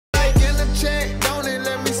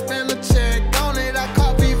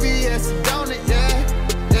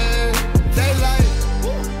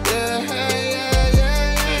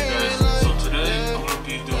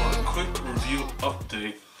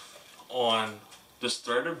this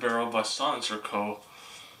threaded barrel by Silencer Co.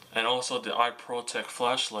 and also the iProtec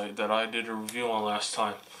flashlight that I did a review on last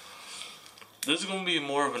time. This is going to be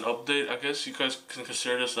more of an update. I guess you guys can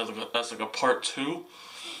consider this as like a part 2.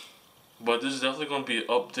 But this is definitely going to be an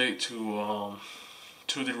update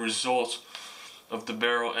to the results of the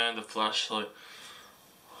barrel and the flashlight.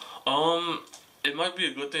 It might be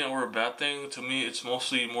a good thing or a bad thing. To me, it's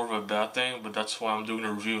mostly more of a bad thing, but that's why I'm doing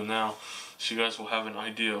a review now, so you guys will have an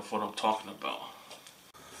idea of what I'm talking about.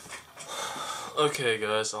 Okay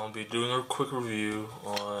guys, I'll be doing a quick review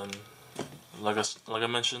on, like I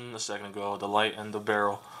mentioned a second ago, the light and the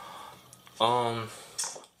barrel.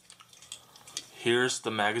 Here's the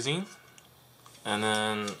magazine, and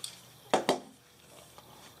then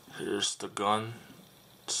here's the gun,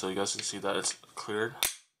 so you guys can see that it's cleared.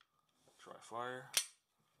 Try fire.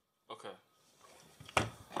 Okay.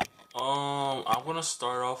 I'm gonna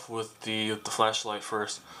start off with the flashlight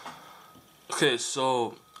first. Okay,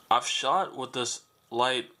 so I've shot with this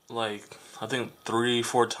light like I think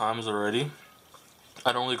 3-4 times already.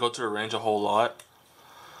 I don't really go to the range a whole lot.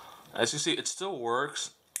 As you see, it still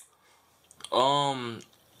works.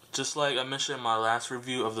 Just like I mentioned in my last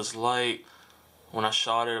review of this light, when I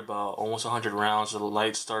shot it about almost 100 rounds, the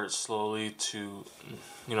light started slowly to,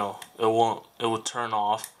 you know, it would turn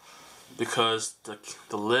off because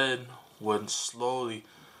the lid would slowly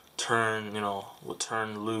turn, you know, would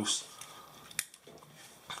turn loose.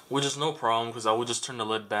 Which is no problem because I would just turn the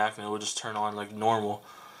lid back and it would just turn on like normal.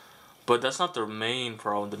 But that's not the main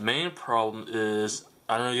problem. The main problem is,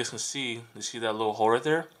 I don't know if you guys can see, you see that little hole right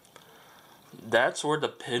there? That's where the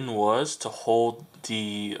pin was to hold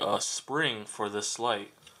the spring for this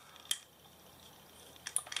light.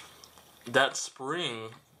 That spring,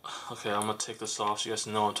 okay, I'm gonna take this off so you guys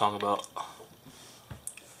know what I'm talking about.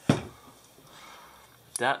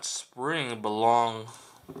 That spring belonged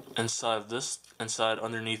inside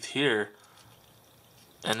underneath here,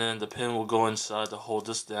 and then the pin will go inside to hold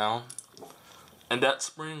this down. And that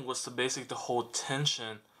spring was to basically to hold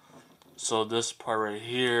tension, so this part right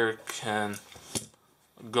here can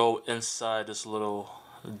go inside this little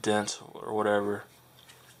dent or whatever.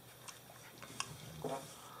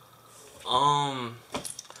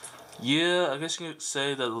 Yeah, I guess you could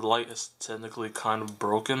say that the light is technically kind of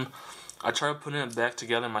broken. I tried putting it back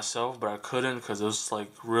together myself, but I couldn't because it was like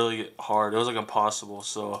really hard. It was like impossible.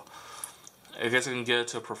 So I guess I can get it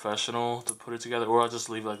to a professional to put it together, or I'll just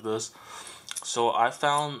leave it like this. So I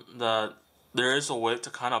found that there is a way to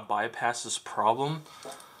kind of bypass this problem.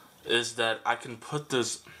 Is that I can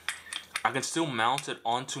still mount it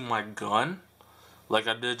onto my gun, like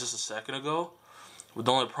I did just a second ago. But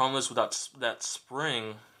the only problem is with that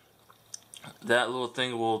spring, that little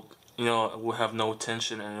thing will, you know, will have no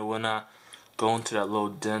tension and it will not go into that little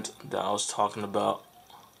dent that I was talking about.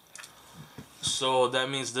 So that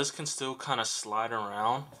means this can still kind of slide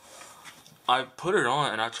around. I put it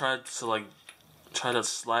on and I tried to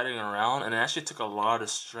slide it around, and it actually took a lot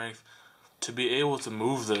of strength to be able to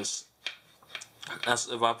move this. As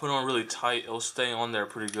if I put it on really tight, it'll stay on there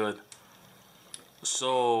pretty good.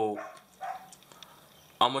 So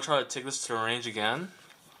I'm gonna try to take this to the range again,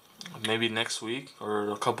 maybe next week or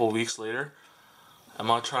a couple of weeks later. I'm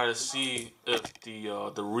gonna try to see if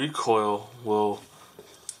the recoil will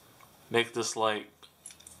make this light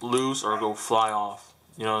loose or go fly off.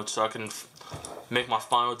 You know, so I can make my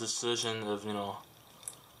final decision of, you know,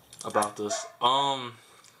 about this.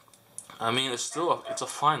 I mean, it's a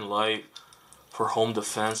fine light for home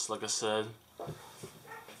defense, like I said.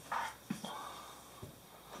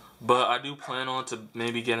 But I do plan on to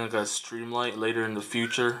maybe getting like a stream light later in the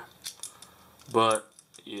future. But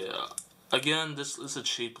yeah, again, this is a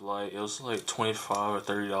cheap light. It was like $25 or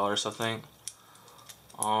 $30, I think.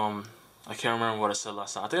 I can't remember what I said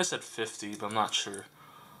last time. I think I said 50, but I'm not sure.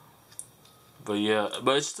 But yeah,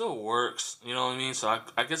 but it still works, you know what I mean? So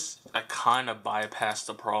I guess I kind of bypassed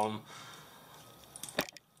the problem.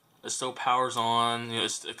 It still powers on, you know,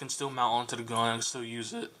 it can still mount onto the gun, I can still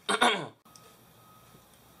use it.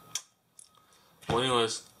 Well,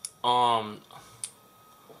 anyways,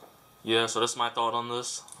 yeah, so that's my thought on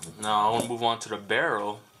this. Now I want to move on to the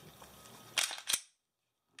barrel.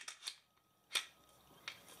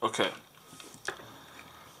 Okay.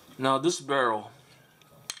 Now this barrel,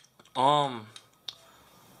 I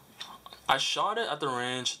shot it at the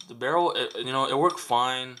range. The barrel, you know, it worked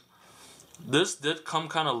fine. This did come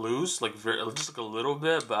kind of loose, like just like a little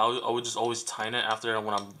bit, but I would just always tighten it after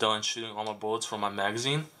when I'm done shooting all my bullets from my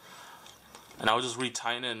magazine, and I would just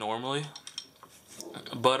re-tighten it normally.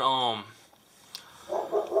 But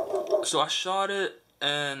so I shot it,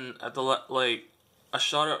 and at the I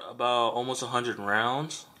shot it about almost 100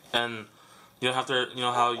 rounds, and you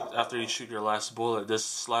know how after you shoot your last bullet, this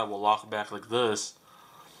slide will lock back like this.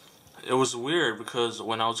 It was weird because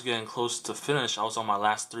when I was getting close to finish, I was on my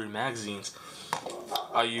last 3 magazines.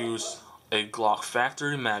 I used a Glock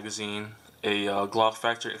Factory magazine, a Glock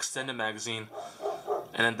Factory extended magazine,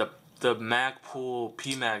 and then the Magpul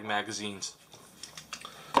PMag magazines.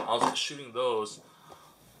 I was shooting those,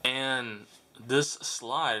 and this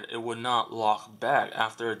slide, it would not lock back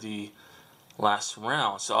after the last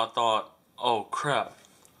round. So I thought, oh crap.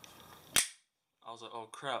 I was like, oh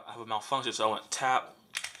crap, I have a malfunction. So I went tap,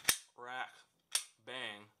 rack,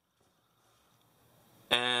 bang.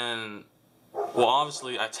 And, well,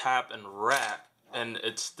 obviously I tapped and rack, and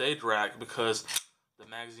it stayed rack because the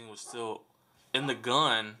magazine was still in the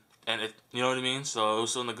gun, and it, you know what I mean? So it was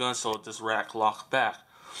still in the gun, so this rack locked back.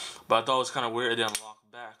 But I thought it was kind of weird it didn't lock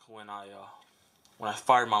back when I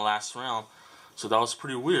fired my last round. So that was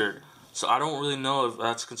pretty weird. So I don't really know if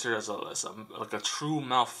that's considered as like a true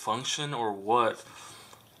malfunction or what.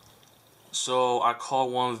 So I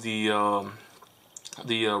called one of the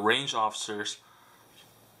range officers,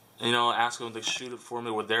 you know, ask them to shoot it for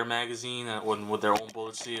me with their magazine and with their own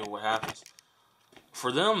bullet, see what happens.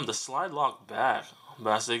 For them, the slide locked back,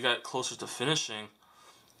 but as they got closer to finishing,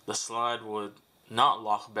 the slide would not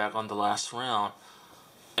lock back on the last round.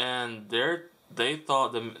 And they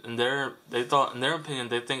thought in their opinion,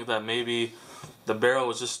 they think that maybe the barrel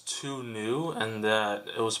was just too new and that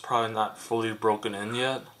it was probably not fully broken in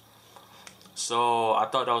yet. So I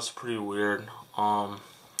thought that was pretty weird.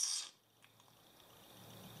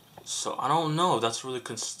 So I don't know if that's really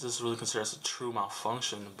this is really considered as a true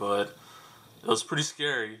malfunction, but it was pretty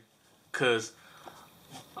scary, cause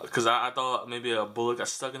I thought maybe a bullet got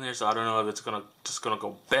stuck in there, so I don't know if it's just gonna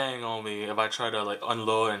go bang on me if I try to like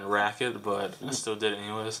unload and rack it, but I still did it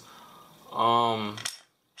anyways.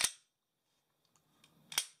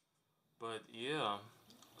 But yeah,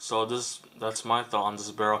 so that's my thought on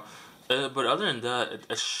this barrel. But other than that,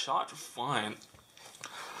 it shot fine.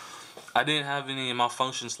 I didn't have any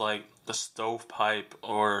malfunctions like the stovepipe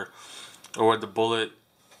or the bullet,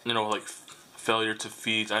 you know, like failure to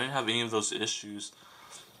feed. I didn't have any of those issues.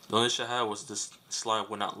 The only issue I had was this slide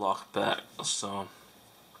would not lock back. So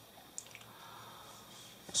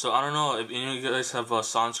I don't know if any of you guys have a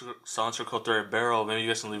silencer cold-threaded barrel. Maybe you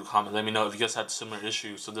guys can leave a comment. Let me know if you guys had similar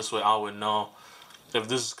issues, so this way I would know if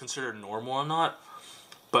this is considered normal or not.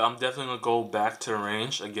 But I'm definitely gonna go back to the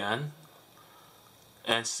range again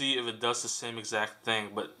and see if it does the same exact thing.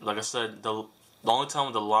 But like I said, the only time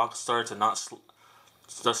when the lock started to not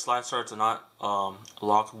the slide started to not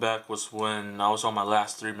lock back was when I was on my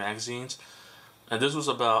last 3 magazines, and this was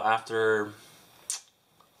after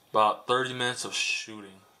about 30 minutes of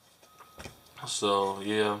shooting. So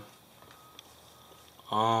yeah,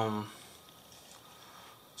 so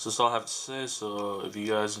that's all I have to say. So if you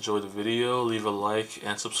guys enjoyed the video, leave a like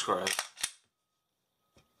and subscribe.